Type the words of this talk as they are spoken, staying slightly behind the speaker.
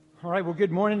All right, well,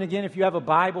 good morning again. If you have a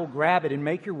Bible, grab it and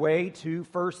make your way to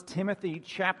 1 Timothy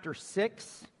chapter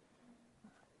 6.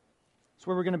 That's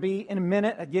where we're going to be in a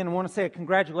minute. Again, I want to say a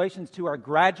congratulations to our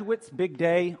graduates. Big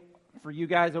day for you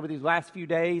guys over these last few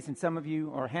days. And some of you,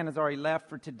 or Hannah's already left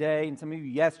for today, and some of you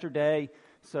yesterday.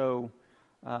 So,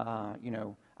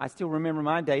 I still remember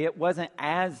my day. It wasn't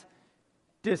as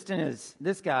distant as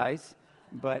this guy's,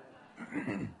 but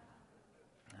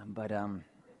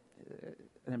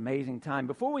an amazing time.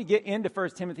 Before we get into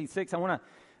 1 Timothy 6, I want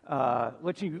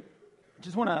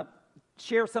to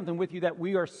share something with you that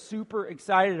we are super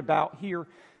excited about here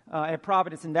at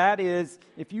Providence, and that is,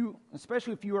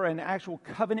 especially if you are an actual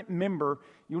covenant member,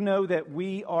 you'll know that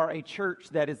we are a church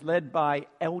that is led by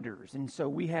elders, and so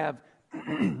we have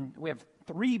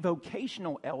three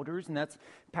vocational elders, and that's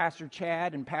Pastor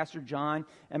Chad and Pastor John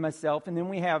and myself, and then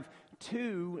we have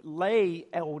two lay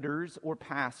elders or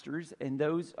pastors, and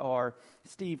those are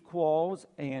Steve Qualls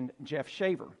and Jeff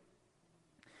Shaver.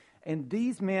 And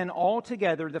these men all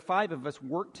together, the five of us,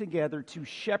 work together to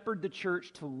shepherd the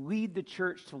church, to lead the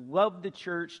church, to love the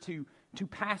church, to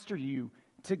pastor you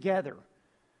together.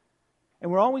 And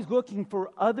we're always looking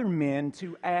for other men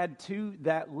to add to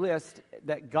that list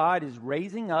that God is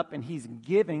raising up, and He's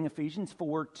giving, Ephesians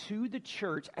 4, to the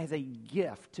church as a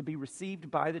gift to be received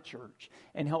by the church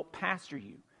and help pastor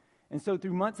you. And so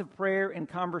through months of prayer and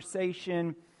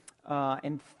conversation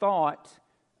and thought,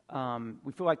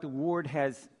 we feel like the Lord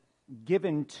has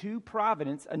given to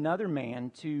Providence another man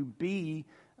to be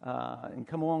and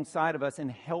come alongside of us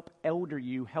and help elder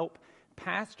you, help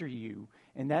pastor you,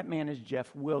 and that man is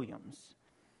Jeff Williams.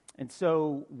 And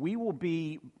so we will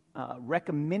be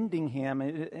recommending him.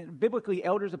 And biblically,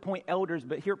 elders appoint elders,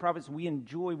 but here at Providence, we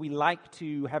like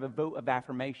to have a vote of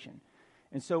affirmation.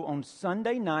 And so on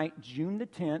Sunday night, June the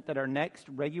 10th, at our next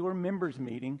regular members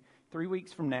meeting, 3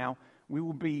 weeks from now, we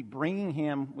will be bringing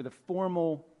him with a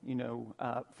formal,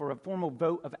 for a formal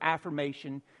vote of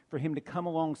affirmation for him to come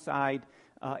alongside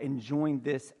and join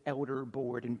this elder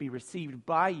board and be received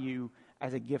by you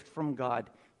as a gift from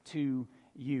God to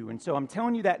you. And so I'm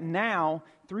telling you that now,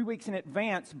 3 weeks in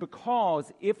advance,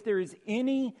 because if there is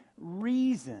any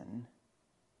reason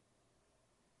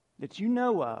that you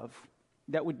know of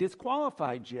that would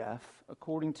disqualify Jeff,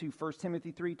 according to 1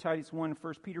 Timothy 3, Titus 1,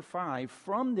 1 Peter 5,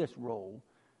 from this role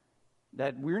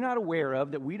that we're not aware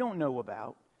of, that we don't know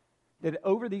about, that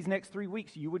over these next 3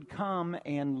 weeks you would come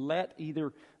and let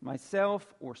either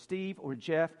myself or Steve or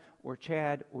Jeff or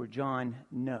Chad or John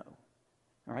know.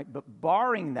 All right, but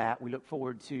barring that, we look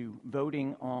forward to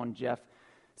voting on Jeff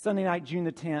Sunday night, June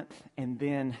the 10th, and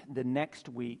then the next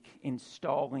week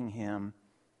installing him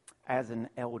as an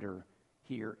elder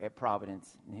here at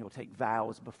Providence. And he'll take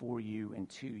vows before you and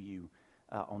to you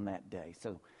on that day.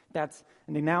 So that's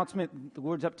an announcement. The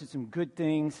Lord's up to some good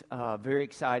things. Very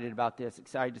excited about this.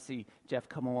 Excited to see Jeff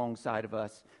come alongside of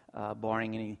us,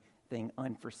 barring anything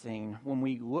unforeseen. When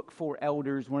we look for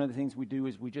elders, one of the things we do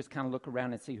is we just kind of look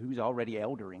around and see who's already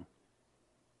eldering.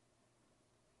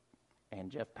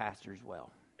 And Jeff pastors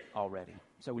well already.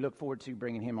 So we look forward to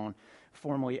bringing him on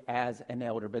formally as an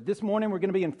elder. But this morning we're going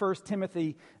to be in 1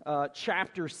 Timothy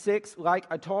chapter 6, like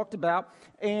I talked about.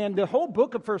 And the whole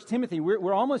book of 1 Timothy,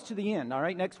 we're almost to the end, all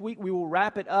right? Next week we will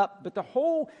wrap it up. But the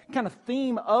whole kind of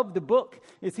theme of the book,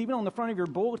 it's even on the front of your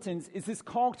bulletins, is this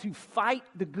call to fight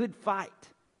the good fight.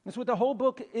 That's what the whole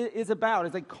book is about,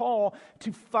 is a call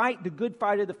to fight the good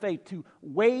fight of the faith, to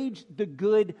wage the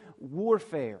good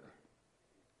warfare,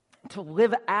 to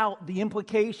live out the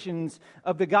implications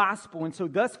of the gospel. And so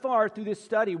thus far through this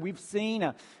study, we've seen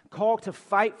a call to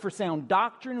fight for sound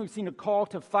doctrine. We've seen a call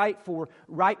to fight for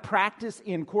right practice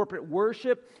in corporate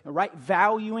worship, a right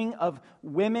valuing of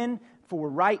women, for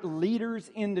right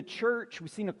leaders in the church. We've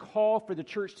seen a call for the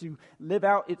church to live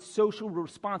out its social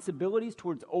responsibilities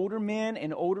towards older men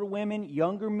and older women,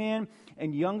 younger men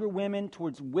and younger women,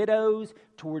 towards widows,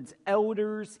 towards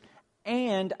elders,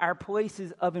 and our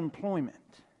places of employment.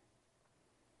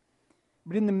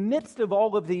 But in the midst of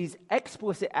all of these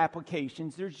explicit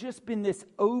applications, there's just been this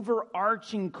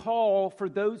overarching call for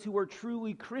those who are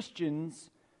truly Christians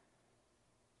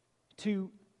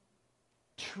to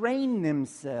train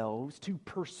themselves to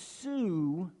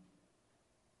pursue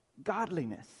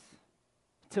godliness,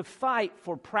 to fight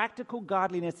for practical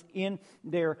godliness in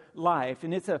their life.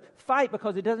 And it's a fight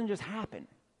because it doesn't just happen.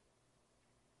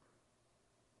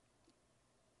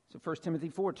 So 1 Timothy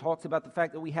 4 talks about the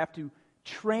fact that we have to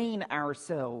train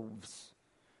ourselves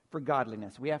for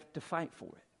godliness. We have to fight for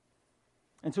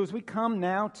it. And so as we come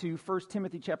now to 1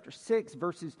 Timothy chapter 6,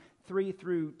 verses 3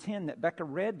 through 10 that Becca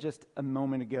read just a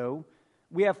moment ago,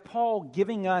 we have Paul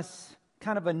giving us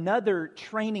kind of another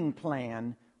training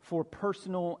plan for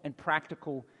personal and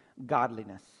practical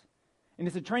godliness. And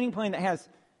it's a training plan that has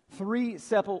three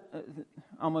simple,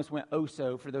 almost went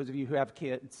oh-so for those of you who have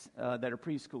kids that are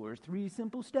preschoolers. 3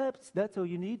 simple steps, that's all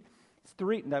you need. It's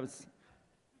 3,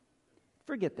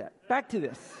 forget that. Back to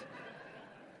this.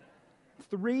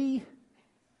 3,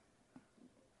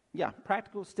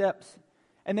 practical steps.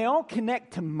 And they all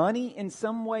connect to money in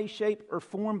some way, shape, or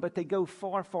form, but they go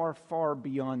far, far, far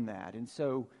beyond that. And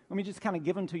so let me just kind of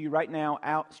give them to you right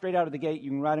now, straight out of the gate. You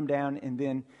can write them down, and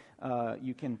then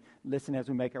you can listen as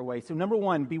we make our way. So number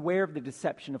 1, beware of the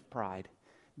deception of pride.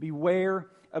 Beware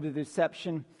of the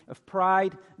deception of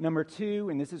pride. Number 2,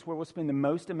 and this is where we'll spend the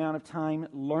most amount of time,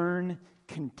 learn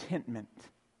contentment.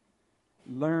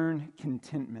 Learn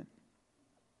contentment.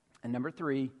 And number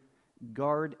 3,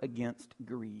 guard against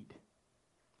greed.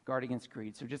 Guard against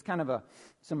greed. So just kind of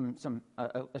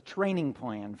a training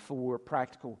plan for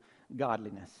practical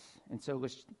godliness. And so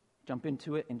let's jump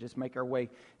into it and just make our way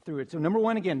through it. So number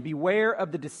 1 again, beware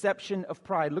of the deception of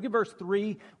pride. Look at verse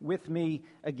 3 with me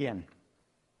again.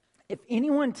 If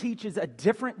anyone teaches a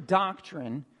different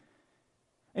doctrine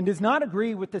and does not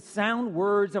agree with the sound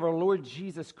words of our Lord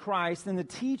Jesus Christ and the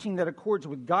teaching that accords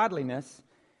with godliness,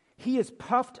 he is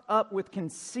puffed up with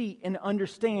conceit and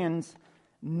understands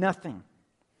nothing.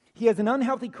 He has an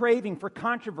unhealthy craving for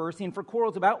controversy and for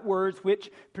quarrels about words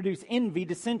which produce envy,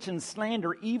 dissension,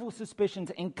 slander, evil suspicions,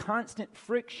 and constant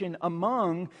friction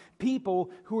among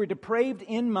people who are depraved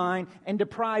in mind and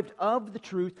deprived of the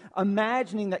truth,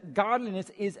 imagining that godliness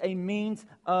is a means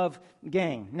of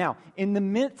gain. Now, in the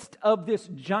midst of this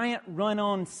giant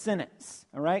run-on sentence,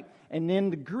 all right, and in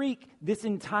the Greek, this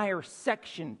entire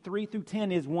section, 3 through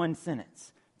 10, is one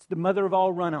sentence. It's the mother of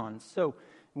all run-ons. So,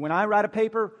 when I write a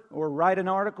paper or write an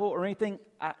article or anything,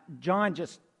 John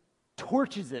just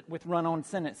torches it with run-on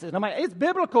sentences. And I'm like, it's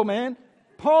biblical, man.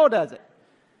 Paul does it.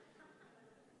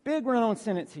 Big run-on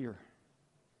sentence here.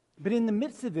 But in the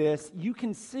midst of this, you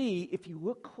can see, if you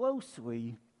look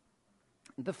closely,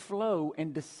 the flow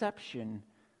and deception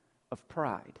of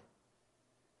pride.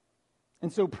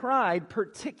 And so pride,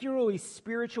 particularly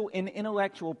spiritual and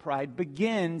intellectual pride,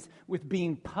 begins with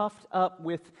being puffed up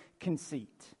with conceit.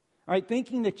 All right,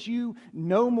 thinking that you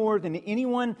know more than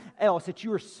anyone else, that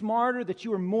you are smarter, that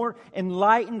you are more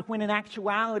enlightened, when in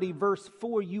actuality, verse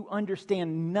 4, you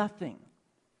understand nothing.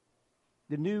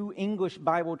 The New English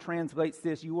Bible translates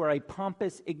this, you are a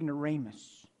pompous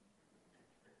ignoramus.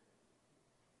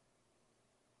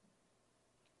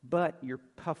 But you're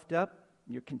puffed up,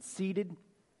 you're conceited,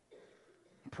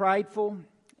 prideful,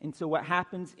 and so what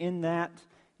happens in that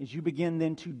is you begin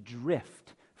then to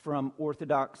drift from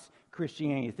orthodox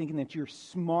Christianity, thinking that you're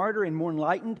smarter and more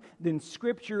enlightened than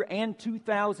Scripture and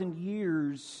 2,000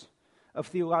 years of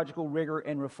theological rigor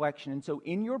and reflection. And so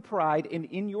in your pride and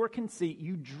in your conceit,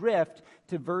 you drift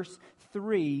to verse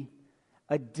 3,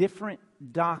 a different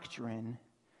doctrine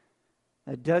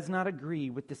that does not agree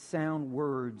with the sound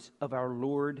words of our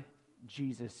Lord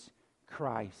Jesus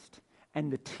Christ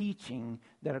and the teaching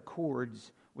that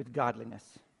accords with godliness.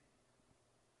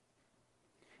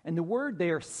 And the word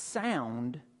there,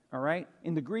 sound, all right,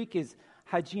 in the Greek is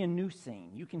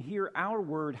hygienousin. You can hear our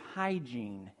word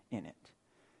hygiene in it.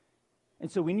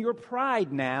 And so in your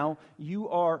pride now, you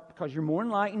are, because you're more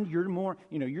enlightened, you're more,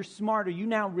 you're smarter, you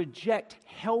now reject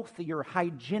healthier,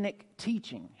 hygienic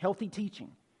teaching, healthy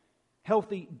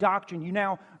doctrine. You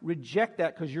now reject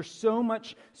that because you're so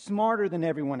much smarter than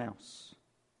everyone else.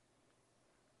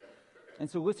 And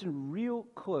so listen real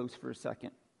close for a second.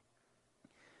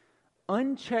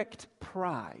 Unchecked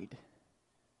pride,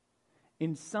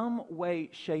 in some way,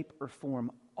 shape, or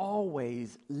form,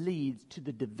 always leads to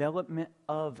the development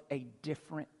of a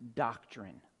different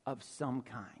doctrine of some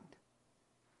kind.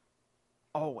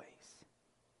 Always.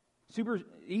 Super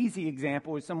easy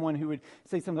example is someone who would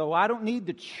say something, well, I don't need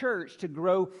the church to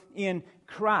grow in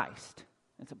Christ.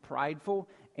 That's a prideful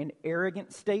and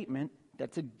arrogant statement.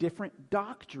 That's a different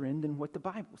doctrine than what the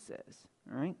Bible says.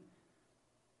 All right?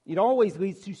 It always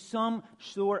leads to some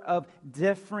sort of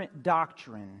different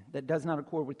doctrine that does not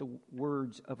accord with the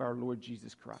words of our Lord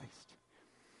Jesus Christ.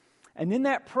 And then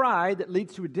that pride that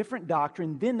leads to a different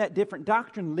doctrine, then that different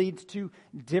doctrine leads to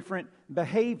different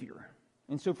behavior.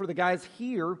 And so for the guys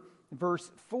here,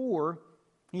 verse 4,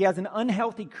 he has an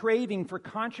unhealthy craving for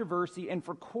controversy and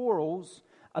for quarrels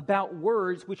about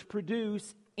words which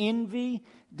produce envy,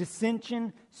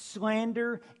 dissension,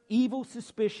 slander, evil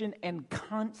suspicion, and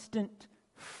constant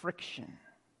friction.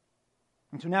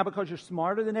 And so now, because you're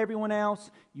smarter than everyone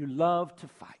else, you love to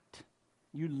fight.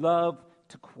 You love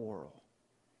to quarrel.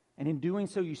 And in doing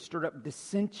so, you stir up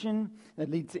dissension that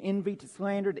leads to envy, to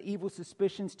slander, to evil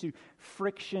suspicions, to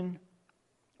friction.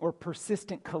 or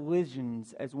persistent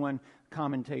collisions, as one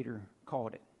commentator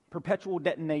called it. Perpetual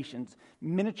detonations,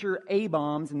 miniature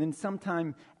A-bombs, and then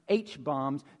sometime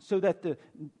H-bombs, so that the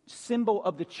symbol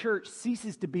of the church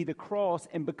ceases to be the cross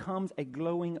and becomes a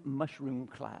glowing mushroom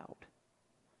cloud.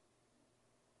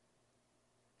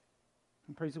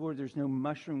 And praise the Lord, there's no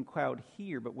mushroom cloud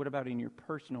here, but what about in your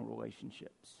personal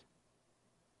relationships?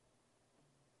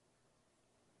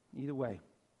 Either way,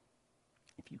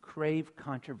 if you crave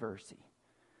controversy,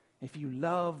 if you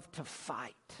love to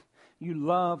fight, you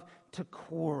love to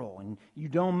quarrel, and you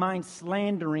don't mind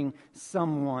slandering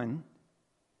someone,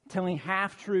 telling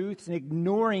half-truths and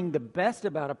ignoring the best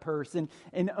about a person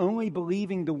and only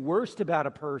believing the worst about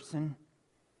a person,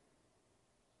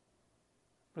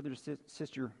 brother or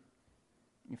sister,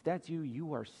 if that's you,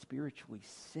 you are spiritually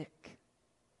sick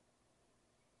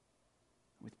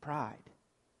with pride.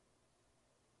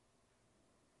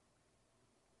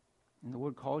 And the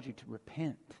Lord calls you to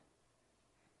repent.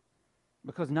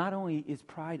 Because not only is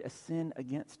pride a sin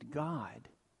against God,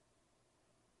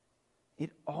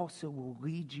 it also will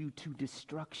lead you to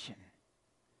destruction.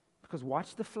 Because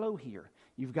watch the flow here.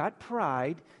 You've got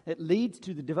pride that leads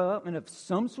to the development of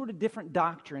some sort of different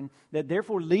doctrine that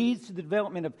therefore leads to the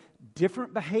development of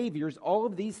different behaviors, all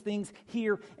of these things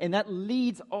here, and that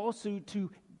leads also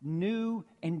to new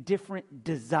and different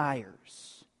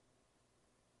desires.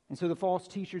 And so the false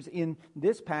teachers in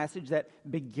this passage that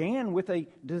began with a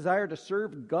desire to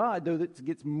serve God, though that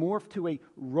gets morphed to a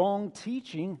wrong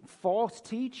teaching, false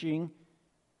teaching,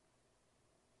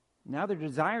 now their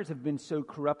desires have been so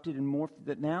corrupted and morphed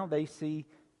that now they see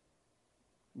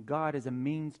God as a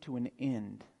means to an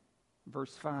end.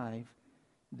 Verse 5,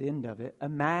 the end of it,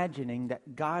 imagining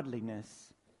that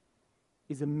godliness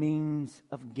is a means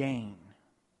of gain.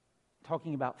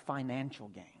 Talking about financial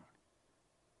gain.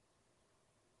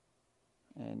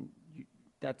 And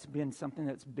that's been something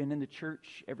that's been in the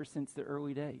church ever since the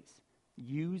early days.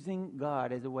 Using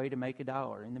God as a way to make a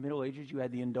dollar. In the Middle Ages, you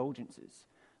had the indulgences.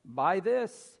 Buy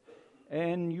this,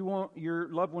 and your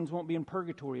loved ones won't be in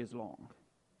purgatory as long.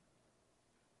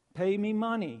 Pay me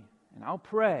money, and I'll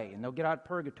pray, and they'll get out of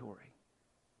purgatory.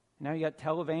 Now you got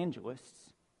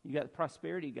televangelists. You got the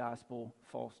prosperity gospel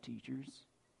false teachers.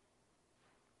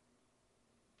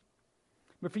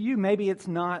 But for you, maybe it's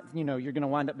not, you're going to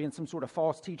wind up being some sort of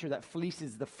false teacher that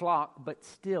fleeces the flock, but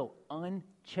still,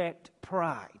 unchecked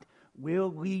pride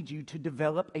will lead you to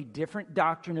develop a different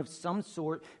doctrine of some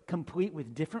sort, complete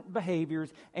with different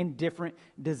behaviors and different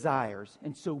desires.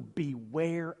 And so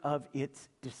beware of its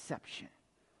deception.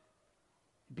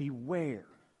 Beware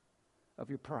of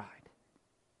your pride.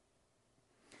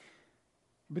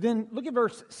 But then look at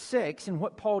verse 6 and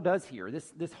what Paul does here.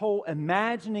 This whole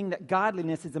imagining that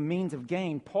godliness is a means of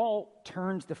gain, Paul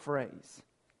turns the phrase.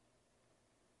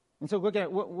 And so look at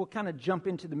it. We'll kind of jump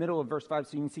into the middle of verse 5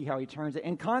 so you can see how he turns it.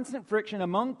 And constant friction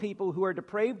among people who are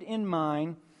depraved in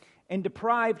mind and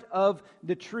deprived of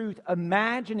the truth,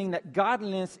 imagining that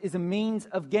godliness is a means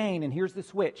of gain. And here's the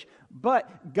switch.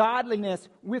 But godliness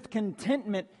with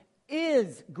contentment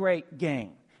is great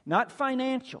gain. Not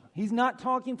financial. He's not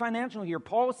talking financial here.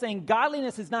 Paul's saying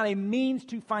godliness is not a means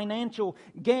to financial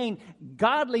gain.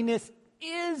 Godliness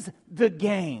is the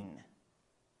gain.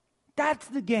 That's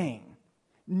the gain.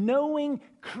 Knowing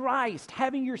Christ,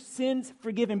 having your sins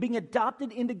forgiven, being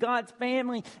adopted into God's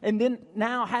family, and then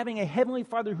now having a heavenly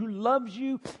Father who loves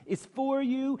you, is for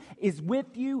you, is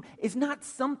with you, is not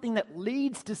something that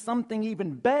leads to something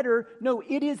even better. No,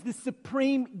 it is the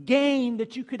supreme gain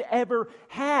that you could ever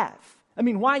have. I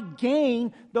mean, why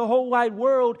gain the whole wide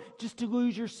world just to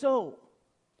lose your soul?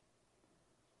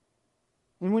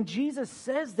 And when Jesus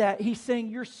says that, he's saying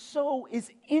your soul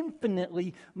is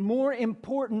infinitely more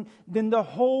important than the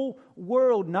whole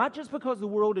world. Not just because the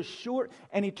world is short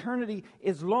and eternity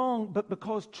is long, but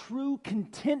because true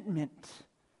contentment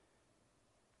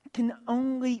can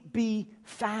only be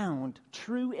found.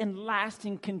 True and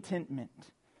lasting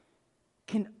contentment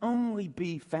can only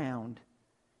be found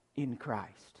in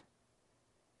Christ.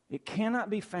 It cannot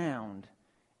be found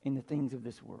in the things of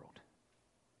this world.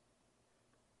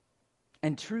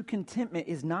 And true contentment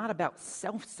is not about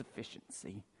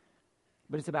self-sufficiency,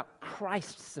 but it's about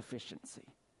Christ's sufficiency.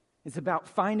 It's about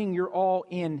finding your all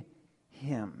in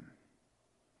Him.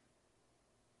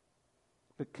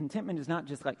 But contentment is not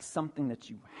just like something that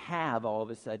you have all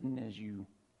of a sudden as you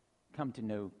come to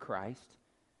know Christ.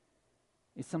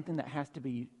 It's something that has to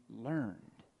be learned.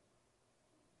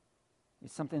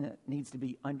 It's something that needs to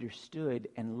be understood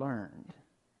and learned.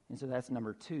 And so that's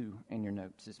number 2 in your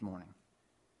notes this morning.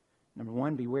 Number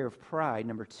 1, beware of pride.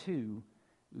 Number 2,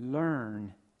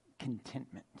 learn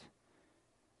contentment.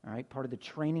 All right, part of the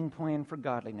training plan for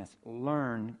godliness.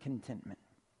 Learn contentment.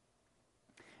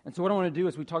 And so what I want to do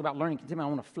as we talk about learning contentment, I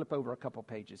want to flip over a couple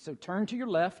pages. So turn to your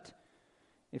left.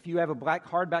 If you have a black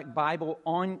hardback Bible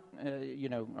on,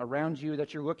 around you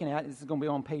that you're looking at, this is going to be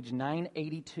on page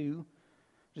 982.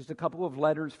 Just a couple of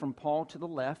letters from Paul to the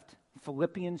left.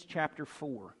 Philippians chapter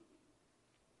 4.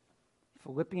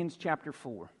 Philippians chapter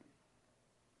 4.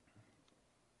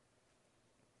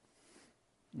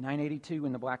 982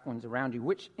 in the black ones around you,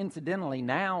 which incidentally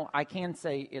now I can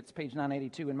say it's page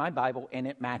 982 in my Bible and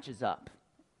it matches up.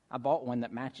 I bought one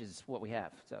that matches what we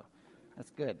have, so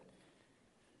that's good.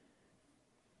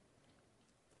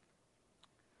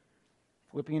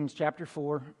 Philippians chapter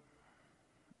 4.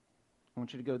 I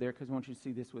want you to go there because I want you to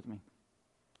see this with me.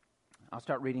 I'll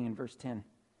start reading in verse 10.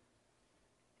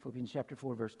 Philippians chapter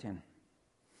 4, verse 10.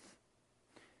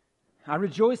 I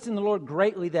rejoiced in the Lord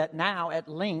greatly that now, at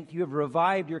length, you have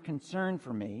revived your concern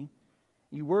for me.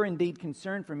 You were indeed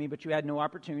concerned for me, but you had no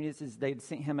opportunity. This is, they'd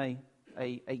sent him a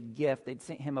gift. They'd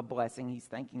sent him a blessing. He's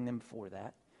thanking them for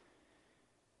that.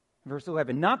 Verse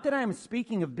 11. Not that I am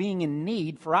speaking of being in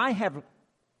need, for I have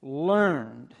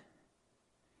learned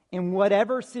in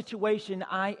whatever situation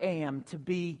I am to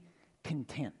be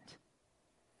content.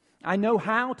 I know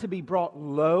how to be brought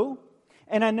low,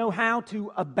 and I know how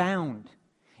to abound.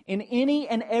 In any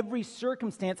and every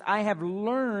circumstance, I have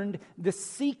learned the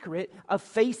secret of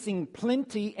facing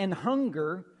plenty and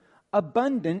hunger,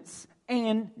 abundance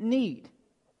and need.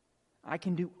 I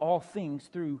can do all things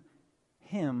through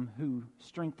Him who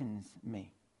strengthens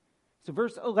me. So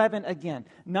verse 11 again.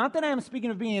 Not that I am speaking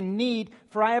of being in need,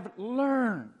 for I have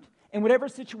learned in whatever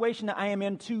situation that I am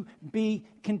in to be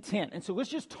content. And so let's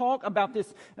just talk about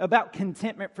this, about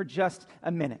contentment for just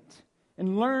a minute.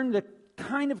 And learn the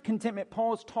kind of contentment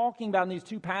Paul is talking about in these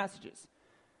two passages.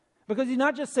 Because he's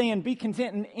not just saying be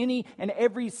content in any and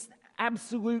every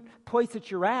absolute place that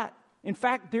you're at. In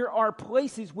fact, there are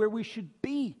places where we should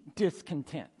be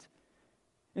discontent.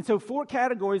 And so 4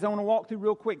 categories I want to walk through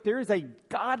real quick. There is a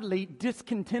godly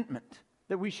discontentment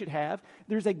that we should have.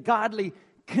 There's a godly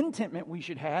contentment we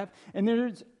should have. And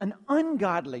there's an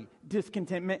ungodly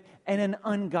discontentment and an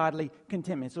ungodly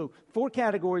contentment. So 4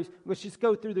 categories. Let's just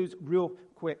go through those real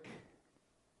quick.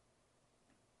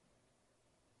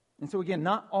 And so again,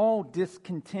 not all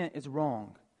discontent is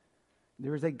wrong.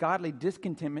 There is a godly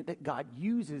discontentment that God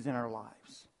uses in our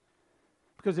lives.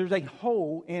 Because there's a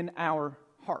hole in our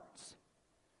hearts.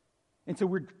 And so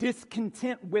we're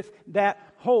discontent with that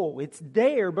hole. It's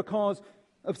there because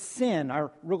of sin.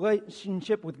 Our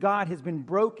relationship with God has been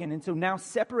broken. And so now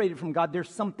separated from God, there's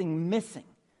something missing.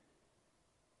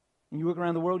 And you look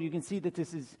around the world, you can see that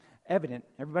this is evident.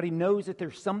 Everybody knows that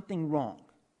there's something wrong.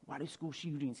 Why do school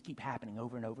shootings keep happening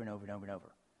over and over and over and over and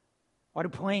over? Why do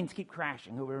planes keep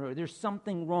crashing over and over? There's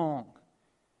something wrong.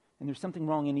 And there's something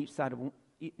wrong in each side of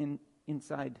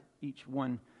inside each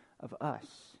one of us.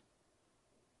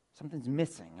 Something's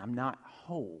missing. I'm not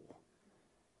whole.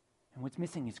 And what's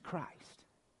missing is Christ.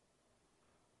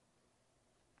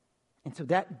 And so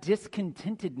that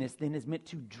discontentedness then is meant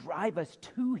to drive us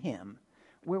to Him,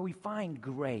 where we find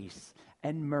grace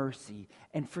and mercy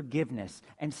and forgiveness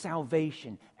and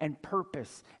salvation and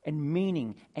purpose and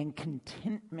meaning and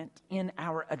contentment in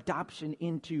our adoption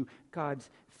into God's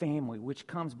family, which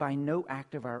comes by no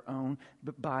act of our own,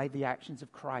 but by the actions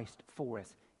of Christ for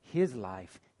us. His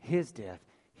life, His death,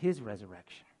 His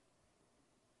resurrection.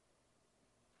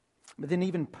 But then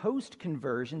even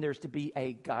post-conversion, there's to be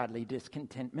a godly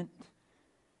discontentment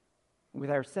with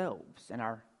ourselves and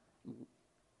our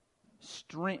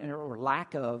strength or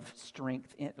lack of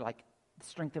strength, like the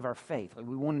strength of our faith. Like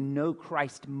we want to know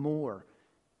Christ more.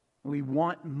 We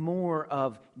want more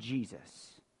of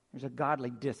Jesus. There's a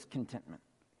godly discontentment.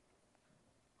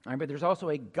 All right, but there's also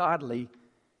a godly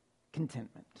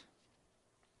contentment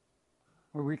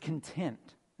where we're content,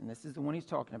 and this is the one he's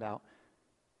talking about,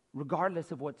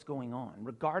 regardless of what's going on,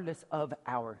 regardless of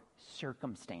our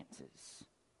circumstances,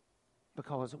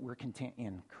 because we're content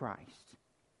in Christ.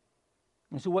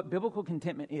 And so what biblical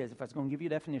contentment is, if I was going to give you a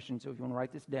definition, so if you want to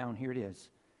write this down, here it is.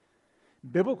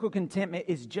 Biblical contentment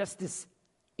is just this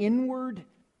inward,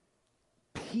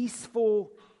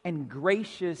 peaceful, and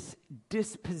gracious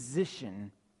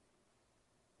disposition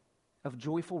of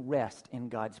joyful rest in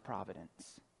God's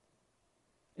providence.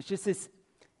 It's just this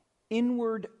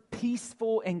inward,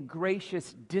 peaceful, and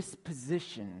gracious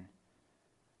disposition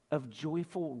of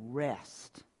joyful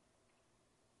rest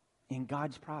in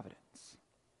God's providence.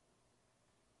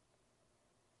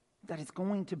 That it's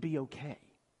going to be okay.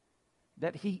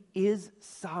 That He is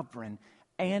sovereign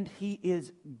and He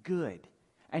is good.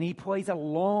 And He plays a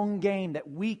long game that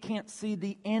we can't see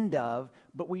the end of,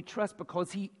 but we trust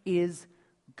because He is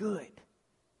good.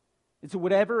 And so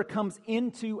whatever comes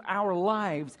into our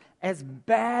lives, as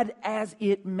bad as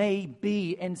it may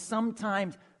be, and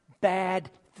sometimes bad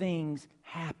things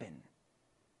happen,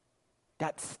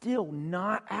 that's still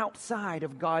not outside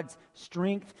of God's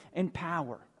strength and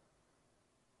power.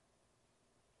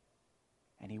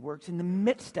 And He works in the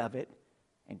midst of it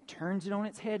and turns it on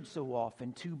its head so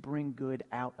often to bring good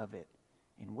out of it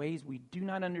in ways we do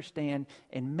not understand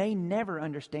and may never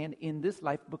understand in this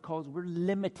life because we're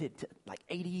limited to like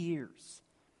 80 years.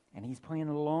 And He's playing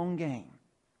a long game.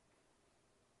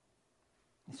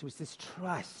 And so it's this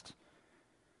trust.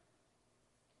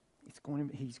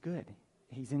 He's good.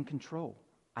 He's in control.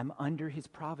 I'm under His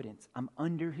providence. I'm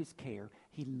under His care.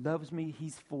 He loves me.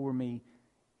 He's for me.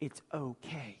 It's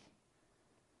okay.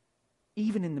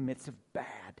 Even in the midst of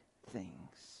bad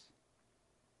things.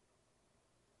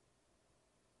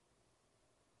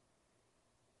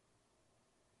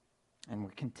 And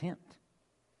we're content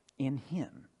in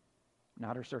Him,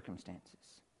 not our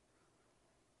circumstances.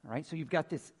 All right, so you've got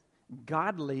this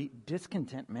godly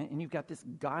discontentment and you've got this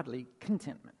godly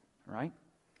contentment, right?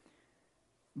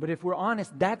 But if we're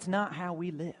honest, that's not how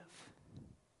we live.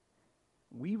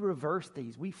 We reverse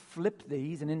these, we flip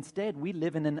these, and instead we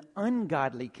live in an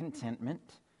ungodly contentment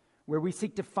where we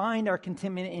seek to find our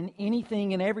contentment in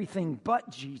anything and everything but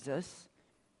Jesus.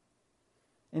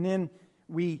 And then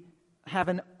we have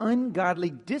an ungodly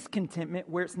discontentment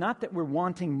where it's not that we're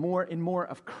wanting more and more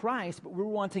of Christ, but we're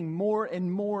wanting more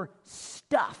and more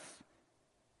stuff.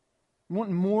 We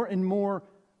want more and more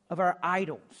of our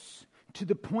idols to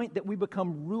the point that we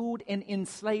become ruled and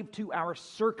enslaved to our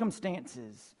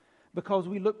circumstances because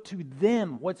we look to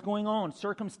them, what's going on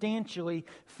circumstantially,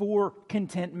 for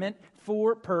contentment,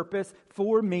 for purpose,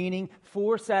 for meaning,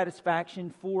 for satisfaction,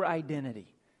 for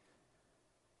identity.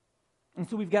 And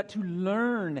so we've got to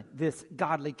learn this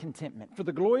godly contentment for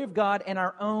the glory of God and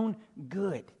our own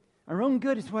good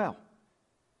as well.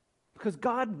 Because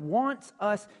God wants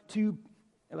us to,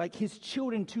 like His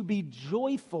children, to be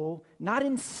joyful, not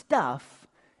in stuff,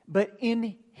 but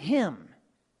in Him.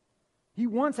 He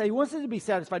wants that. He wants us to be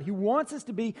satisfied. He wants us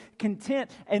to be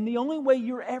content. And the only way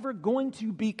you're ever going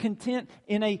to be content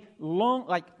in a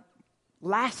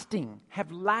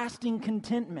have lasting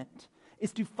contentment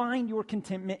is to find your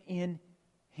contentment in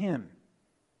Him.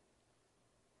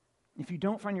 If you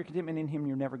don't find your contentment in Him,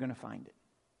 you're never going to find it.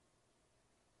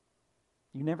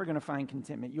 You're never going to find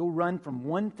contentment. You'll run from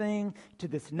one thing to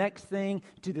this next thing,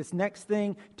 to this next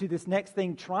thing, to this next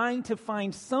thing, trying to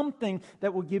find something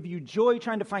that will give you joy,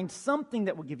 trying to find something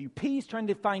that will give you peace, trying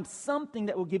to find something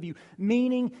that will give you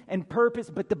meaning and purpose,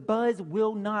 but the buzz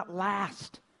will not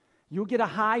last. You'll get a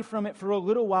high from it for a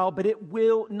little while, but it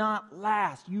will not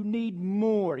last. You need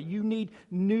more. You need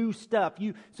new stuff.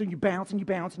 So you bounce and you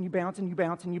bounce and you bounce and you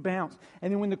bounce and you bounce.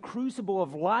 And then when the crucible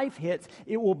of life hits,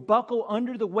 it will buckle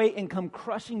under the weight and come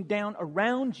crushing down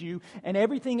around you. And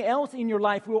everything else in your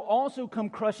life will also come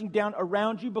crushing down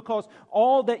around you because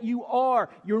all that you are,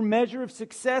 your measure of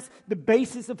success, the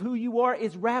basis of who you are,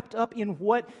 is wrapped up in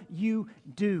what you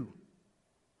do.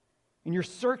 And your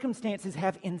circumstances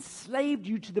have enslaved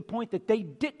you to the point that they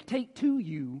dictate to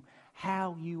you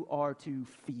how you are to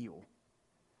feel.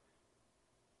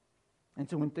 And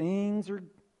so when things are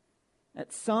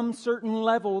at some certain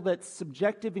level that's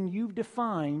subjective and you've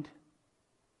defined,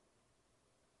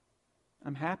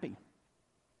 I'm happy,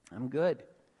 I'm good.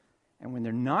 And when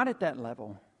they're not at that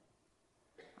level,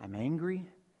 I'm angry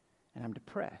and I'm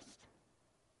depressed.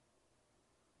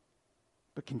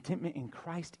 But contentment in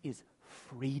Christ is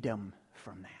freedom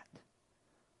from that.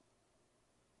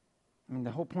 I mean,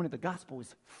 the whole point of the gospel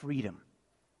is freedom.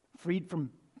 Freed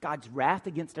from God's wrath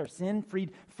against our sin,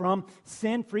 freed from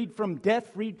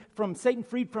death, freed from Satan,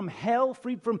 freed from hell,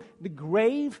 freed from the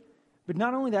grave. But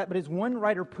not only that, but as one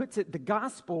writer puts it, the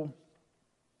gospel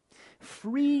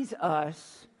frees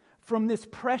us from this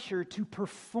pressure to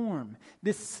perform,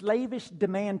 this slavish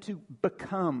demand to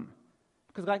become.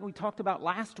 Because like we talked about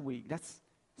last week, that's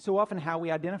so often how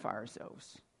we identify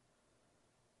ourselves.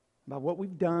 About what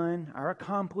we've done, our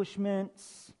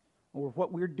accomplishments, or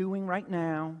what we're doing right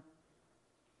now.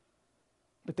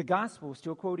 But the gospel,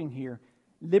 still quoting here,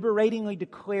 liberatingly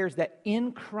declares that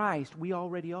in Christ we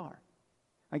already are.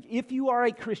 Like if you are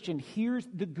a Christian, here's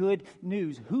the good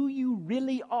news. Who you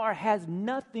really are has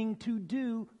nothing to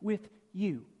do with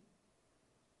you.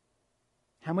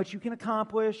 how much you can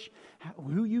accomplish,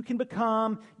 who you can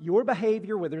become, your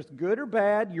behavior, whether it's good or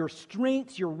bad, your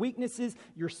strengths, your weaknesses,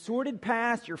 your sordid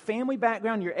past, your family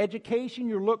background, your education,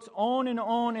 your looks, on and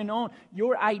on and on.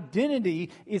 Your identity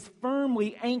is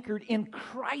firmly anchored in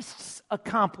Christ's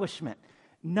accomplishment,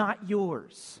 not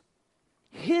yours.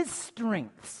 His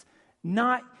strengths,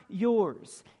 not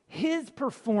yours. His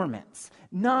performance,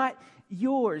 not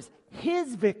yours.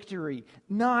 His victory,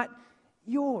 not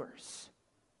yours.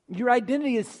 Your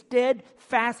identity is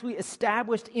steadfastly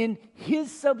established in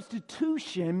His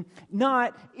substitution,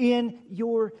 not in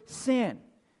your sin.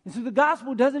 And so the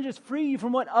gospel doesn't just free you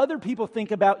from what other people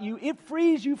think about you, it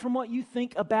frees you from what you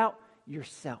think about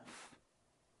yourself.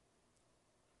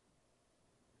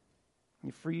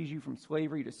 It frees you from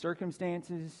slavery to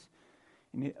circumstances,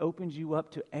 and it opens you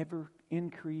up to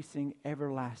ever-increasing,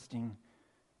 everlasting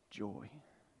joy.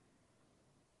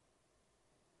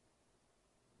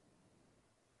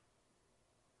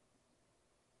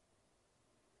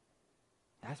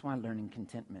 That's why learning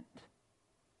contentment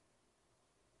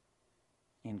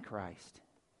in Christ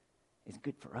is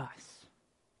good for us.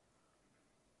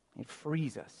 It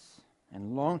frees us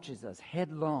and launches us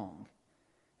headlong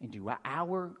into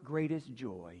our greatest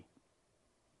joy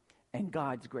and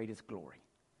God's greatest glory.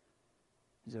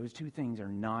 Those two things are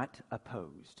not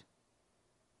opposed,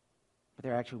 but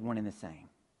they're actually one and the same.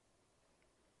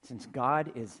 Since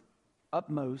God is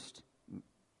upmost,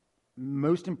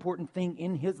 most important thing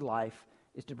in His life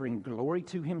is to bring glory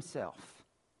to Himself.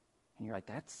 And you're like,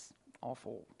 that's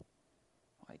awful.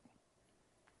 Like,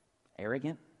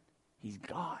 arrogant. He's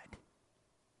God.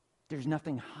 There's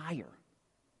nothing higher.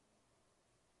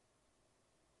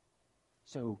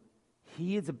 So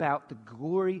He is about the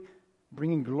glory,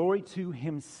 bringing glory to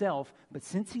Himself. But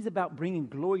since He's about bringing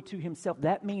glory to Himself,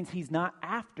 that means He's not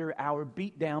after our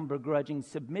beat-down, begrudging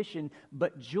submission,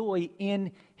 but joy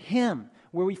in Him,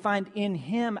 where we find in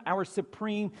Him our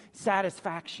supreme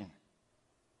satisfaction.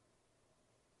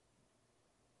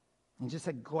 And just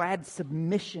a glad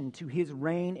submission to His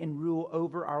reign and rule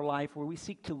over our life, where we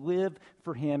seek to live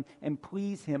for Him and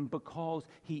please Him because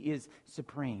He is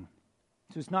supreme.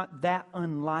 So it's not that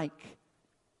unlike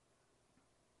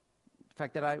the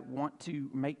fact that I want to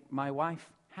make my wife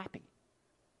happy,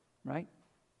 right?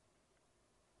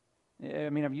 I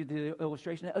mean, I've used the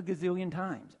illustration a gazillion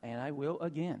times, and I will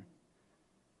again.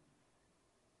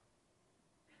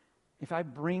 If I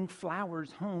bring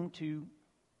flowers home to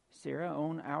Sarah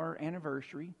on our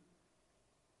anniversary,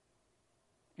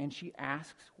 and she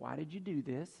asks, why did you do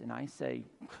this? And I say,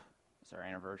 it's our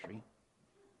anniversary.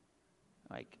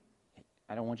 Like,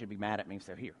 I don't want you to be mad at me,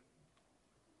 so here.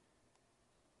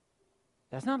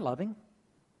 That's not loving.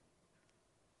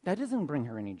 That doesn't bring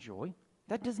her any joy.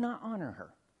 That does not honor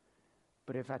her.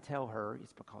 But if I tell her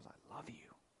it's because I love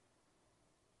you,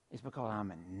 it's because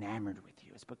I'm enamored with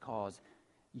you, it's because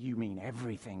you mean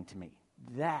everything to me,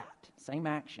 that same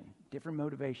action, different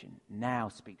motivation, now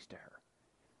speaks to her.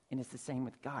 And it's the same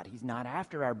with God. He's not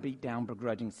after our beat-down,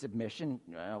 begrudging submission,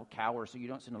 cower so you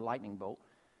don't send a lightning bolt.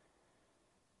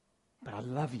 But I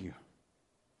love you.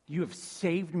 You have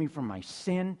saved me from my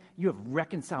sin. You have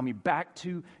reconciled me back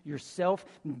to yourself.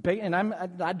 And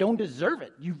I don't deserve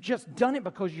it. You've just done it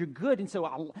because you're good. And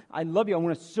so I love you. I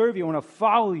want to serve you. I want to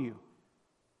follow you.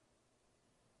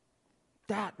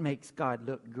 That makes God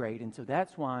look great. And so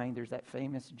that's why there's that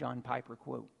famous John Piper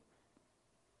quote.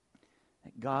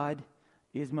 That God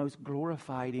is most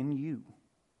glorified in you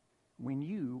when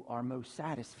you are most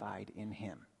satisfied in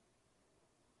Him.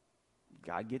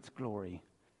 God gets glory.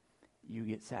 You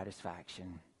get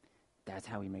satisfaction. That's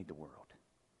how He made the world.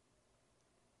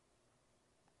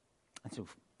 And so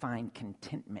find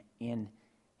contentment in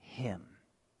Him,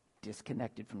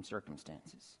 disconnected from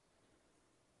circumstances.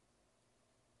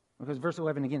 Because verse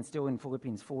 11, again, still in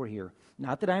Philippians 4 here.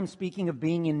 Not that I am speaking of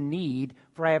being in need,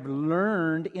 for I have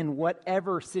learned in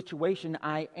whatever situation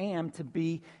I am to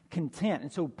be content.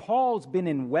 And so Paul's been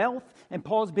in wealth and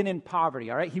Paul's been in poverty,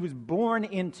 all right? He was born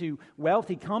into wealth.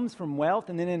 He comes from wealth.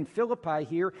 And then in Philippi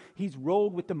here, he's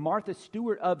rolled with the Martha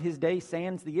Stewart of his day,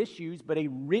 sans the issues, but a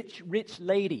rich, rich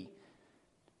lady,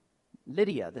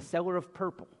 Lydia, the seller of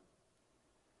purple.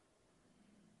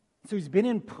 So he's been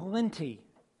in plenty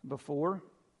before.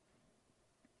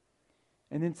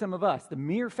 And then some of us, the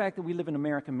mere fact that we live in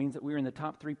America means that we're in the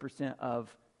top 3%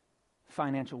 of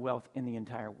financial wealth in the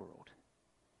entire world.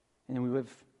 And then we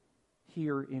live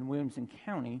here in Williamson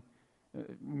County,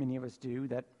 many of us do,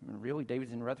 that really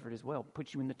David's in Rutherford as well,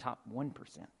 puts you in the top 1%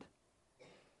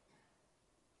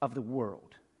 of the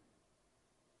world.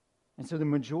 And so the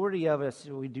majority of us,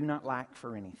 we do not lack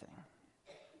for anything.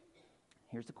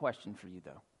 Here's the question for you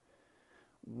though.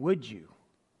 Would you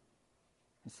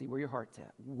and see where your heart's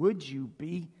at. Would you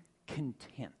be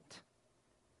content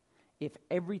if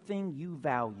everything you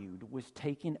valued was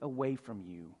taken away from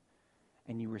you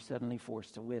and you were suddenly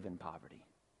forced to live in poverty?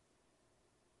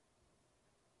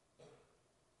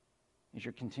 Is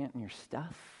your content in your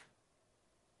stuff?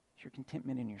 Is your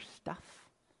contentment in your stuff?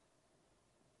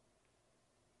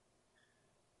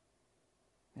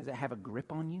 Does it have a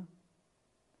grip on you?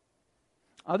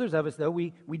 Others of us, though,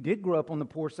 we did grow up on the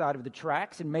poor side of the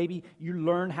tracks, and maybe you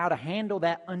learned how to handle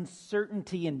that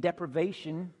uncertainty and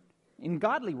deprivation in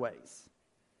godly ways.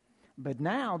 But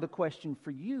now the question for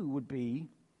you would be,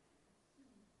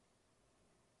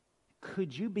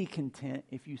 could you be content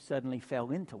if you suddenly fell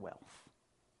into wealth?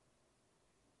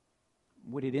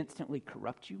 Would it instantly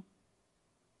corrupt you?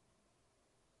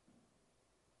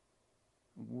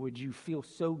 Would you feel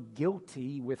so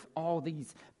guilty with all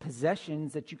these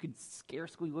possessions that you could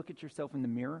scarcely look at yourself in the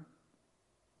mirror?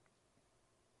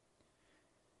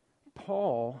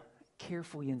 Paul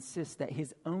carefully insists that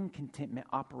his own contentment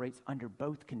operates under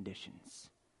both conditions,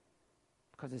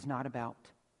 because it's not about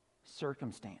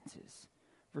circumstances.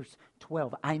 Verse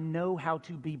 12, I know how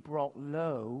to be brought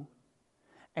low,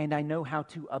 and I know how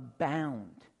to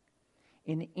abound.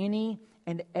 In any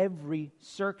and every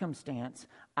circumstance,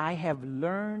 I have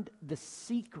learned the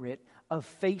secret of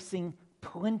facing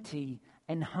plenty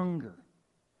and hunger,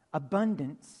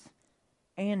 abundance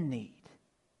and need.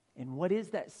 And what is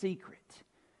that secret?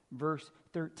 Verse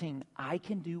 13, I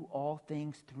can do all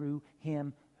things through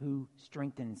him who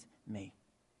strengthens me.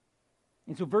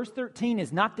 And so verse 13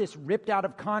 is not this ripped out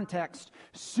of context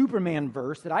Superman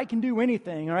verse that I can do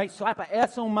anything, all right? Slap a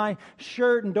S on my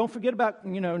shirt and don't forget about,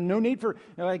 no need for,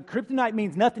 kryptonite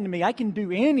means nothing to me. I can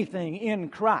do anything in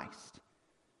Christ.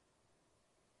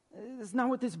 That's not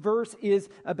what this verse is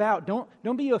about.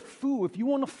 Don't be a fool. If you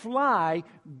want to fly,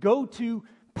 go to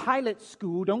pilot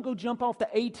school. Don't go jump off the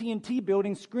AT&T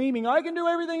building screaming, I can do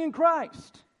everything in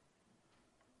Christ.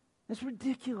 That's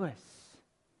ridiculous.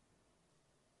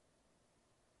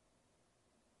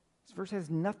 This verse has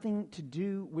nothing to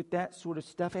do with that sort of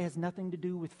stuff. It has nothing to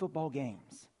do with football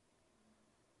games.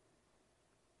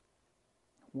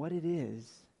 What it is,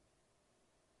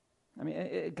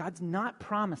 God's not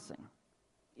promising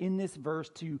in this verse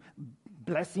to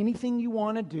bless anything you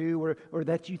want to do or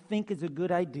that you think is a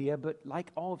good idea, but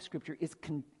like all of Scripture, it's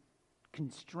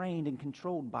constrained and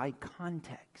controlled by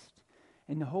context.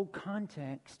 And the whole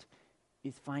context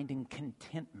is finding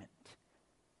contentment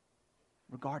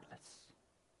regardless.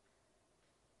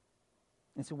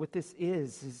 And so what this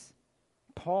is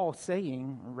Paul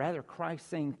saying, or rather Christ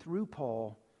saying through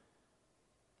Paul,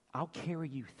 I'll carry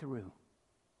you through.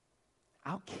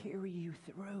 I'll carry you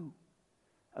through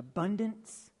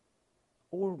abundance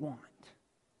or want.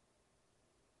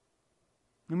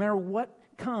 No matter what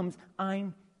comes,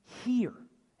 I'm here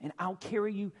and I'll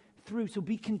carry you through. So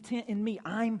be content in me.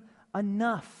 I'm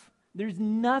enough. There's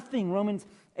nothing, Romans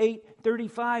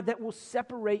 8:35, that will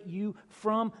separate you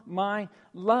from my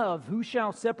love. Who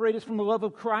shall separate us from the love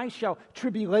of Christ? Shall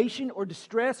tribulation or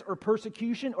distress or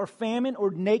persecution or famine or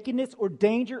nakedness or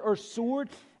danger or sword?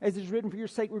 As is written, for your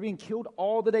sake we're being killed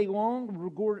all the day long,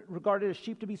 regarded as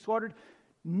sheep to be slaughtered.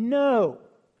 No.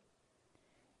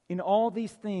 In all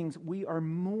these things we are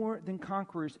more than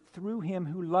conquerors through him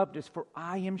who loved us. For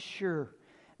I am sure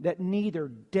that neither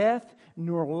death,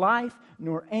 nor life,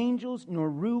 nor angels, nor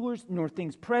rulers, nor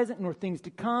things present, nor things to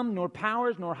come, nor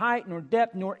powers, nor height, nor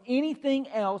depth, nor anything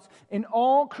else in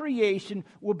all creation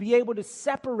will be able to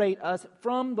separate us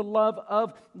from the love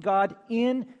of God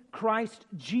in Christ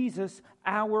Jesus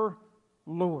our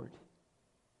Lord.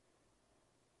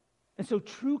 And so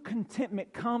true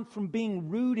contentment comes from being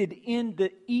rooted in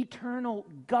the eternal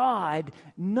God,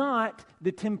 not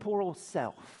the temporal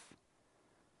self.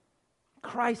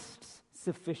 Christ's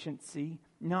sufficiency,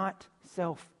 not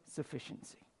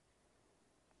self-sufficiency.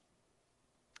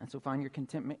 And so find your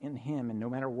contentment in him, and no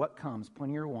matter what comes,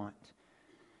 plenty or want,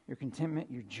 your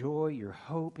contentment, your joy, your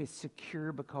hope is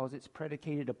secure because it's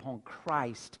predicated upon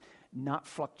Christ, not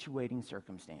fluctuating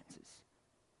circumstances.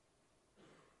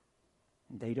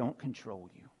 They don't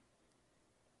control you.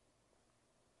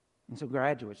 And so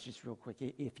graduates, just real quick,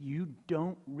 if you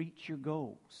don't reach your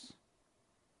goals,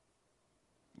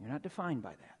 you're not defined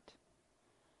by that.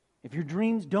 If your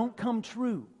dreams don't come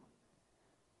true,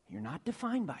 you're not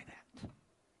defined by that.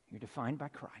 You're defined by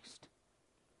Christ.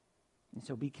 And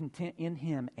so be content in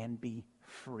him and be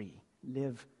free.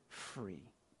 Live free.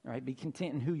 All right, be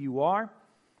content in who you are,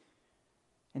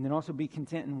 and then also be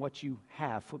content in what you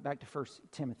have. Flip back to 1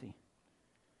 Timothy.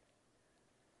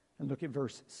 And look at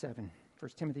verse 7.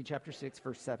 1 Timothy chapter 6,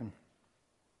 verse 7.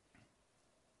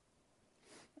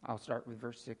 I'll start with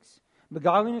verse 6. But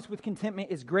godliness with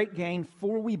contentment is great gain,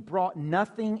 for we brought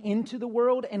nothing into the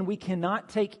world, and we cannot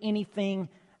take anything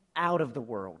out of the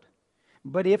world.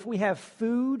 But if we have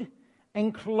food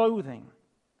and clothing,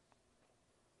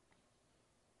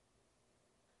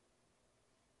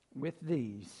 with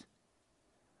these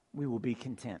we will be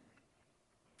content.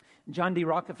 John D.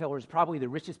 Rockefeller is probably the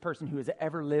richest person who has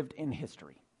ever lived in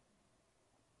history.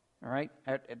 All right?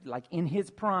 Like in his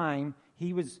prime,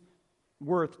 he was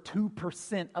worth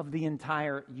 2% of the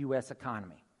entire U.S.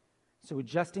 economy. So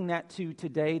adjusting that to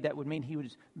today, that would mean he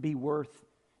would be worth,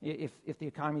 if the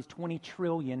economy is 20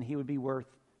 trillion, he would be worth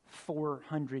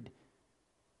 400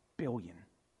 billion.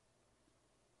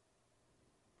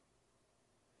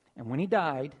 And when he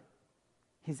died,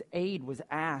 his aide was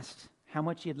asked how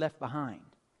much he had left behind.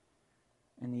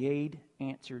 And the aide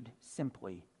answered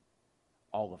simply,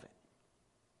 all of it.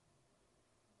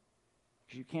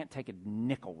 Because you can't take a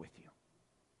nickel with you.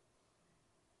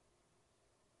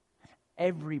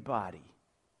 Everybody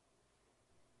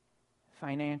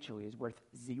financially is worth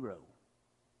zero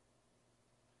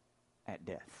at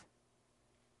death.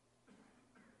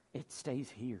 It stays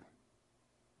here.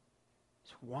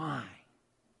 It's why.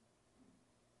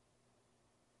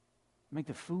 Make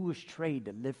the foolish trade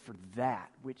to live for that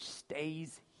which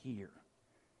stays here,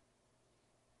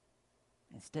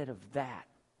 instead of that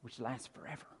which lasts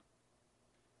forever.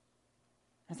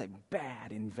 That's a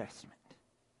bad investment.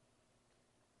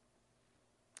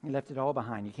 You left it all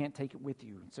behind. You can't take it with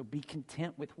you. So be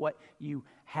content with what you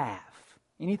have.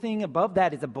 Anything above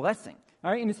that is a blessing.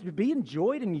 All right, and it's to be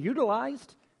enjoyed and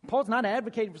utilized. Paul's not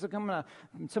advocating for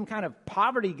some kind of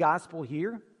poverty gospel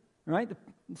here. Right?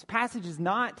 This passage is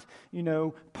not,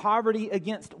 poverty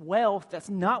against wealth. That's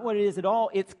not what it is at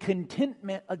all. It's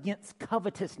contentment against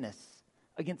covetousness,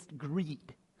 against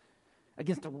greed,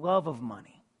 against a love of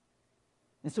money.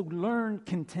 And so learn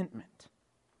contentment.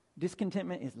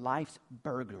 Discontentment is life's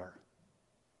burglar.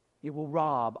 It will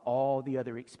rob all the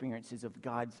other experiences of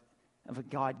a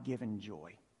God-given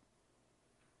joy.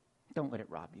 Don't let it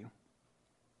rob you.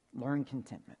 Learn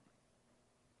contentment.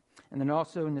 And then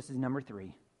also, and this is number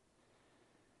 3,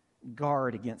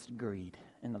 guard against greed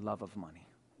and the love of money.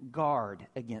 Guard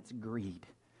against greed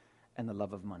and the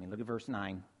love of money. Look at verse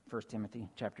 9, 1 Timothy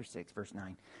chapter 6, verse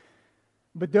 9.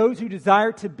 But those who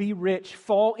desire to be rich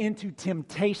fall into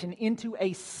temptation, into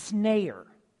a snare,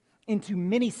 into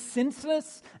many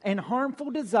senseless and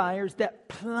harmful desires that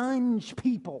plunge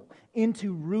people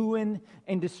into ruin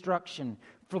and destruction.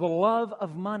 For the love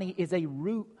of money is a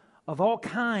root of all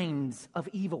kinds of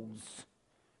evils.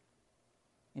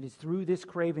 It is through this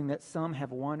craving that some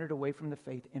have wandered away from the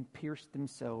faith and pierced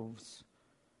themselves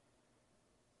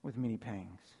with many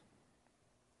pangs.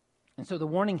 And so the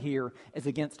warning here is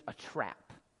against a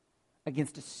trap,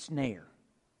 against a snare.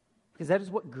 Because that is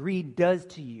what greed does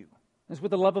to you. That's what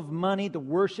the love of money, the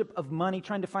worship of money,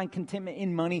 trying to find contentment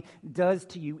in money does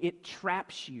to you. It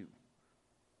traps you.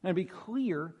 Now, to be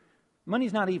clear, money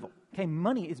is not evil. Okay,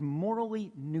 money is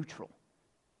morally neutral.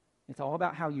 It's all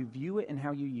about how you view it and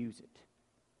how you use it.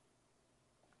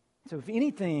 So if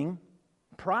anything,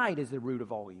 pride is the root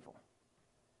of all evil.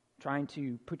 Trying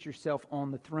to put yourself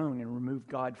on the throne and remove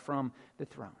God from the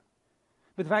throne.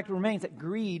 But the fact remains that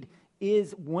greed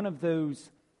is one of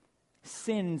those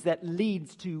sins that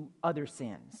leads to other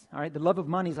sins. All right, the love of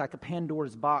money is like a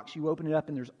Pandora's box. You open it up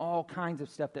and there's all kinds of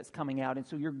stuff that's coming out. And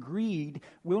so your greed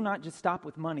will not just stop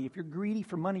with money. If you're greedy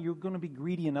for money, you're going to be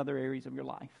greedy in other areas of your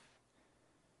life.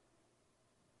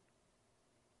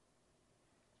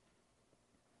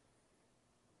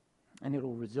 And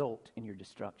it'll result in your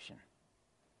destruction.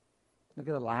 Look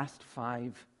at the last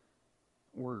 5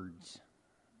 words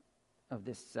of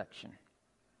this section.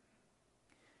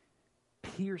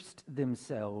 Pierced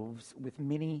themselves with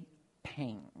many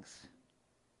pangs.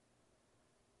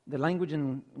 The language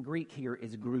in Greek here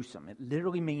is gruesome. It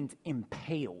literally means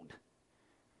impaled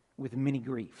with many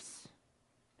griefs.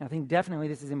 And I think definitely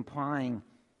this is implying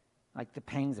like the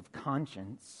pangs of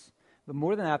conscience. But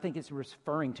more than that, I think it's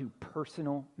referring to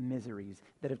personal miseries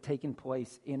that have taken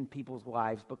place in people's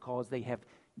lives because they have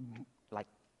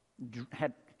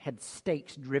had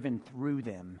stakes driven through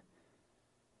them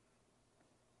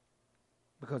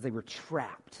because they were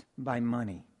trapped by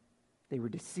money. They were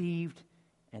deceived,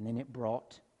 and then it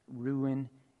brought ruin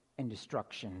and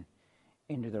destruction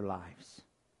into their lives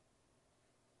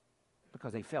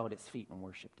because they fell at its feet and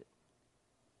worshipped it.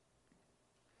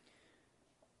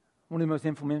 One of the most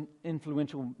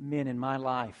influential men in my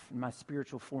life, in my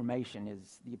spiritual formation,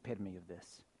 is the epitome of this.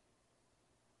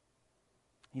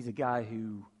 He's a guy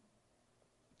who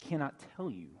cannot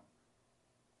tell you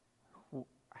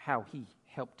how he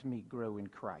helped me grow in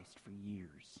Christ for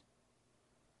years.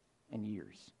 and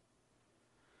years.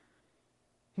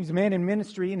 He was a man in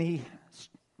ministry, and he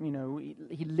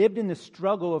lived in the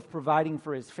struggle of providing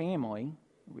for his family,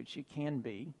 which it can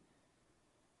be.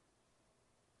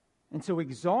 And so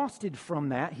exhausted from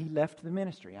that, he left the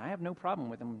ministry. I have no problem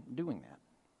with him doing that.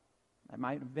 That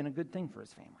might have been a good thing for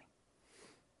his family.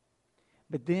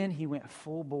 But then he went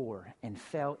full bore and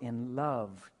fell in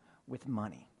love with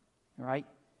money, right?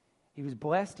 He was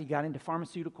blessed. He got into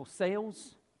pharmaceutical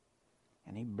sales,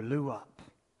 and he blew up.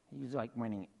 He was like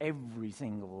winning every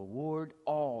single award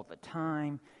all the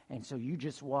time. And so you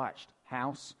just watched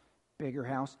house, bigger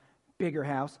house, bigger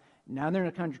house. Now they're in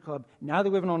a country club. Now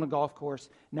they're living on a golf course.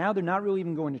 Now they're not really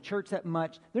even going to church that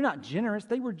much. They're not generous.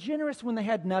 They were generous when they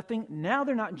had nothing. Now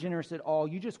they're not generous at all.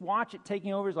 You just watch it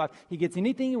taking over his life. He gets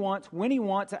anything he wants, when he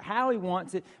wants it, how he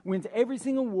wants it, wins every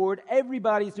single award.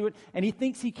 Everybody's doing it. And he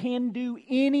thinks he can do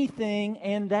anything.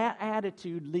 And that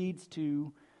attitude leads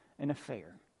to an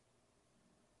affair.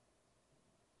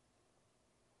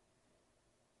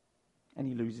 And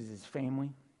he loses his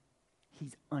family.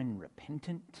 He's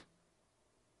unrepentant.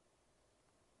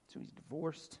 So he's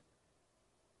divorced.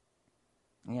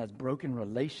 He has broken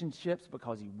relationships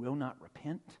because he will not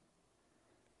repent.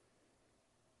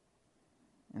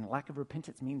 And a lack of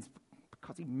repentance means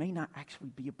because he may not actually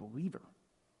be a believer.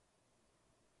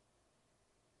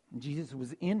 And Jesus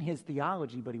was in his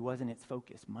theology, but he wasn't its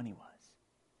focus. Money was.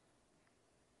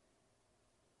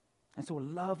 And so a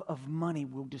love of money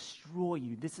will destroy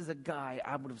you. This is a guy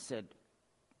I would have said,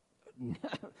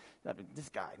 this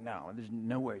guy, no, there's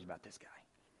no worries about this guy.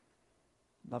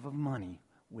 Love of money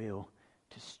will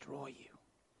destroy you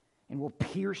and will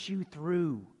pierce you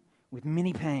through with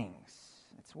many pangs.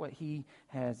 That's what he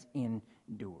has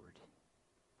endured.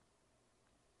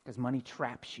 Because money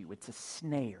traps you. It's a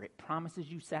snare. It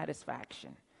promises you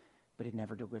satisfaction, but it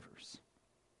never delivers.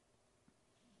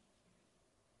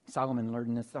 Solomon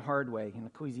learned this the hard way. In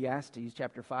Ecclesiastes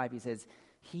chapter 5, he says,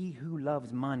 "He who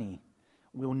loves money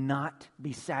will not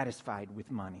be satisfied with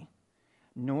money,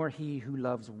 nor he who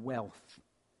loves wealth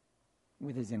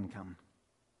with his income."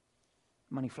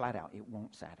 Money flat out, it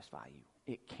won't satisfy you.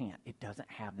 It can't. It doesn't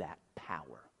have that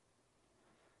power.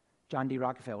 John D.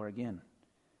 Rockefeller again.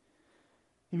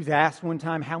 He was asked one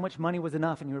time how much money was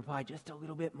enough, and he replied, just a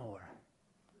little bit more.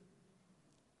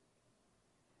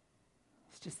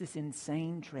 It's just this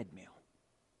insane treadmill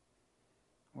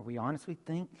where we honestly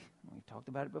think, we've talked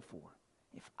about it before,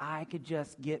 if I could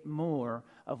just get more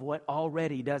of what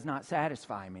already does not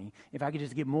satisfy me, if I could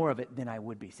just get more of it, then I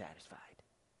would be satisfied.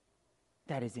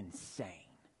 That is insane.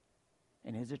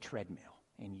 And is a treadmill,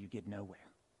 and you get nowhere.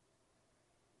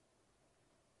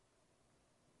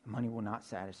 Money will not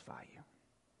satisfy you.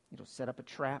 It'll set up a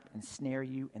trap and snare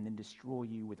you and then destroy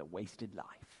you with a wasted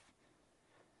life.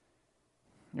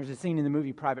 There's a scene in the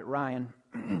movie Private Ryan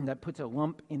that puts a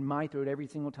lump in my throat every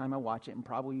single time I watch it, and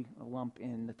probably a lump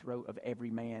in the throat of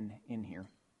every man in here.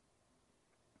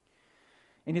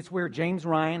 And it's where James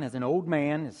Ryan, as an old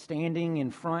man, is standing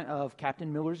in front of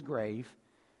Captain Miller's grave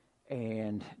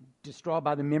and distraught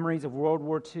by the memories of World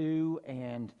War II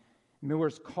and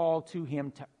Miller's call to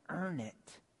him to earn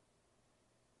it.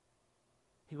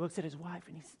 He looks at his wife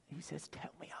and he says,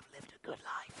 "Tell me I've lived a good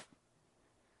life.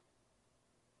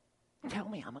 Tell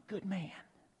me I'm a good man."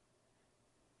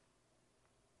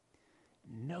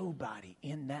 Nobody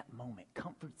in that moment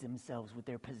comforts themselves with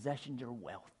their possessions or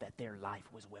wealth that their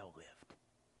life was well lived.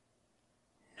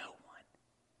 No one.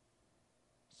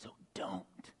 So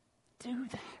don't do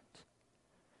that.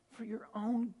 For your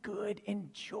own good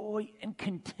and joy and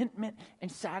contentment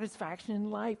and satisfaction in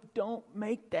life, don't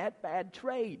make that bad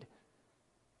trade.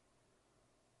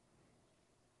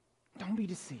 Don't be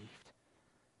deceived.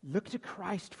 Look to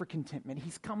Christ for contentment.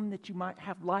 He's come that you might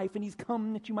have life, and He's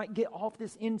come that you might get off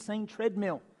this insane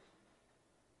treadmill.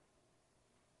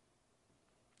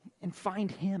 And find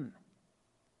Him,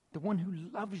 the one who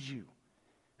loves you,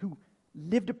 who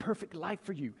lived a perfect life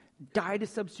for you, died a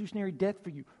substitutionary death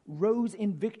for you, rose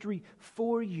in victory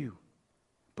for you,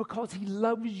 because He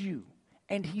loves you,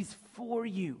 and He's for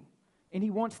you. And He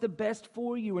wants the best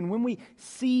for you. And when we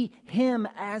see Him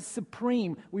as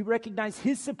supreme, we recognize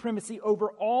His supremacy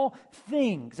over all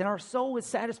things. And our soul is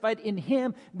satisfied in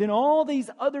Him. Then all these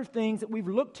other things that we've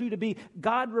looked to be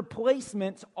God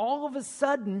replacements, all of a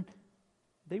sudden,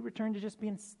 they return to just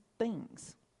being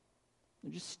things.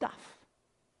 They're just stuff.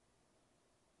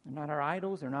 They're not our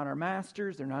idols. They're not our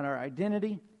masters. They're not our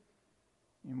identity.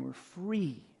 And we're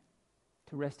free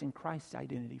to rest in Christ's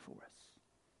identity for us.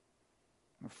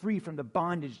 We're free from the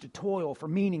bondage to toil for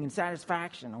meaning and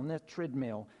satisfaction on that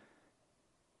treadmill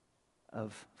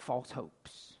of false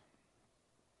hopes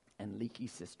and leaky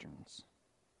cisterns.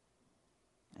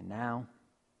 And now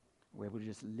we're able to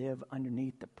just live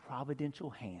underneath the providential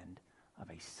hand of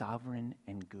a sovereign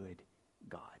and good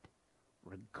God,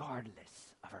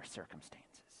 regardless of our circumstances.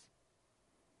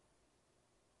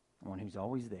 One who's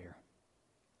always there,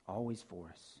 always for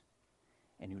us,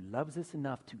 and who loves us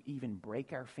enough to even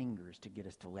break our fingers to get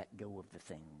us to let go of the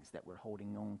things that we're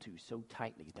holding on to so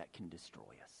tightly that can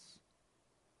destroy us.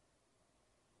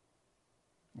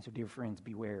 And so, dear friends,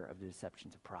 beware of the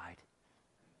deceptions of pride.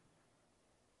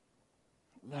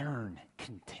 Learn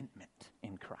contentment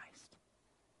in Christ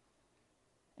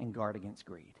and guard against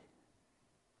greed.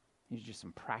 These are just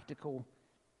some practical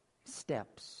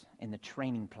steps in the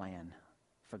training plan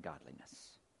for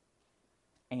godliness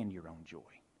and your own joy.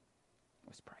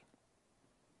 Let's pray.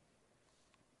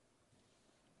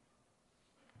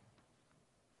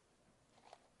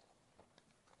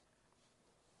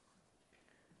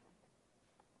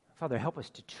 Father, help us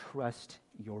to trust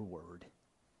your word.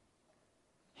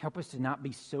 Help us to not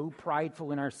be so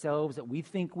prideful in ourselves that we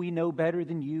think we know better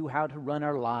than you how to run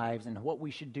our lives and what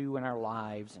we should do in our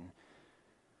lives and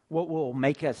what will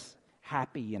make us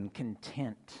happy and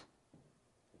content.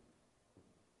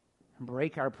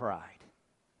 Break our pride.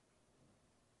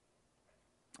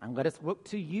 And let us look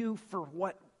to you for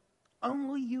what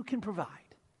only you can provide.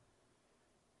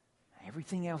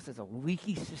 Everything else is a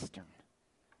leaky cistern.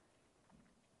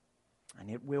 And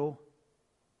it will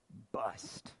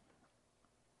bust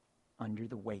under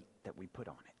the weight that we put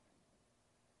on it.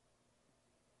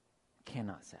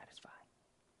 Cannot satisfy.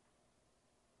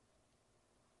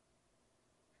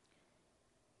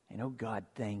 And oh God,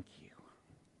 thank you.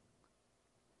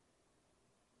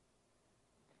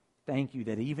 Thank you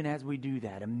that even as we do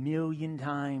that 1,000,000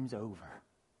 times over,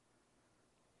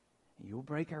 you'll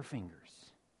break our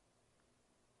fingers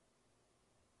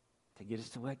to get us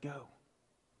to let go,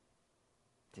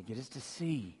 to get us to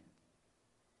see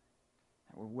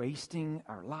that we're wasting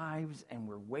our lives and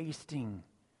we're wasting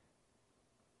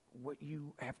what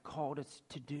you have called us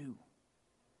to do.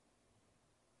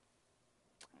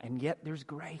 And yet there's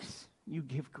grace. You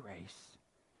give grace.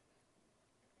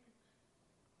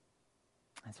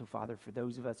 And so, Father, for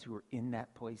those of us who are in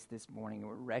that place this morning,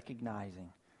 we're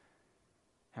recognizing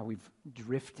how we've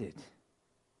drifted,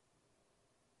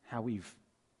 how we've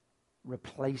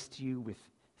replaced you with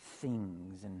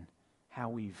things, and how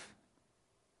we've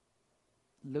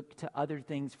looked to other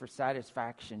things for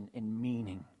satisfaction and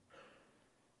meaning.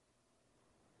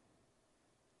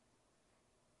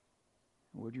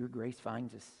 Lord, your grace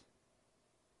finds us.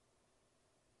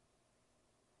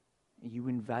 You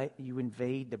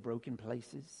invade the broken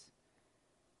places.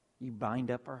 You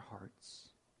bind up our hearts.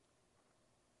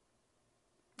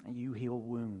 You heal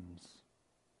wounds.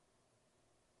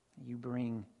 You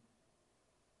bring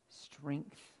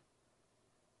strength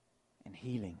and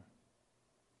healing.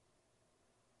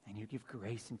 And you give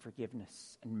grace and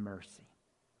forgiveness and mercy.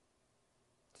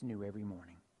 It's new every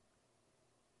morning.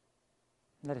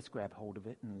 Let us grab hold of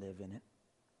it and live in it.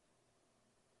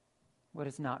 Let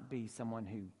us not be someone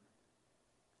who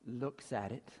looks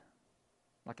at it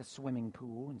like a swimming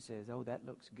pool and says, oh, that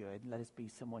looks good. Let us be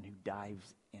someone who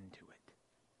dives into it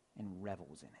and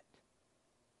revels in it.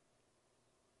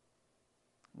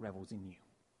 Revels in you.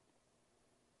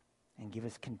 And give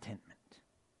us contentment,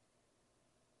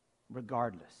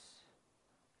 regardless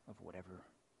of whatever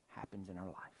happens in our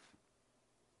life.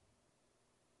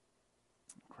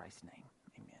 In Christ's name,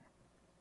 amen.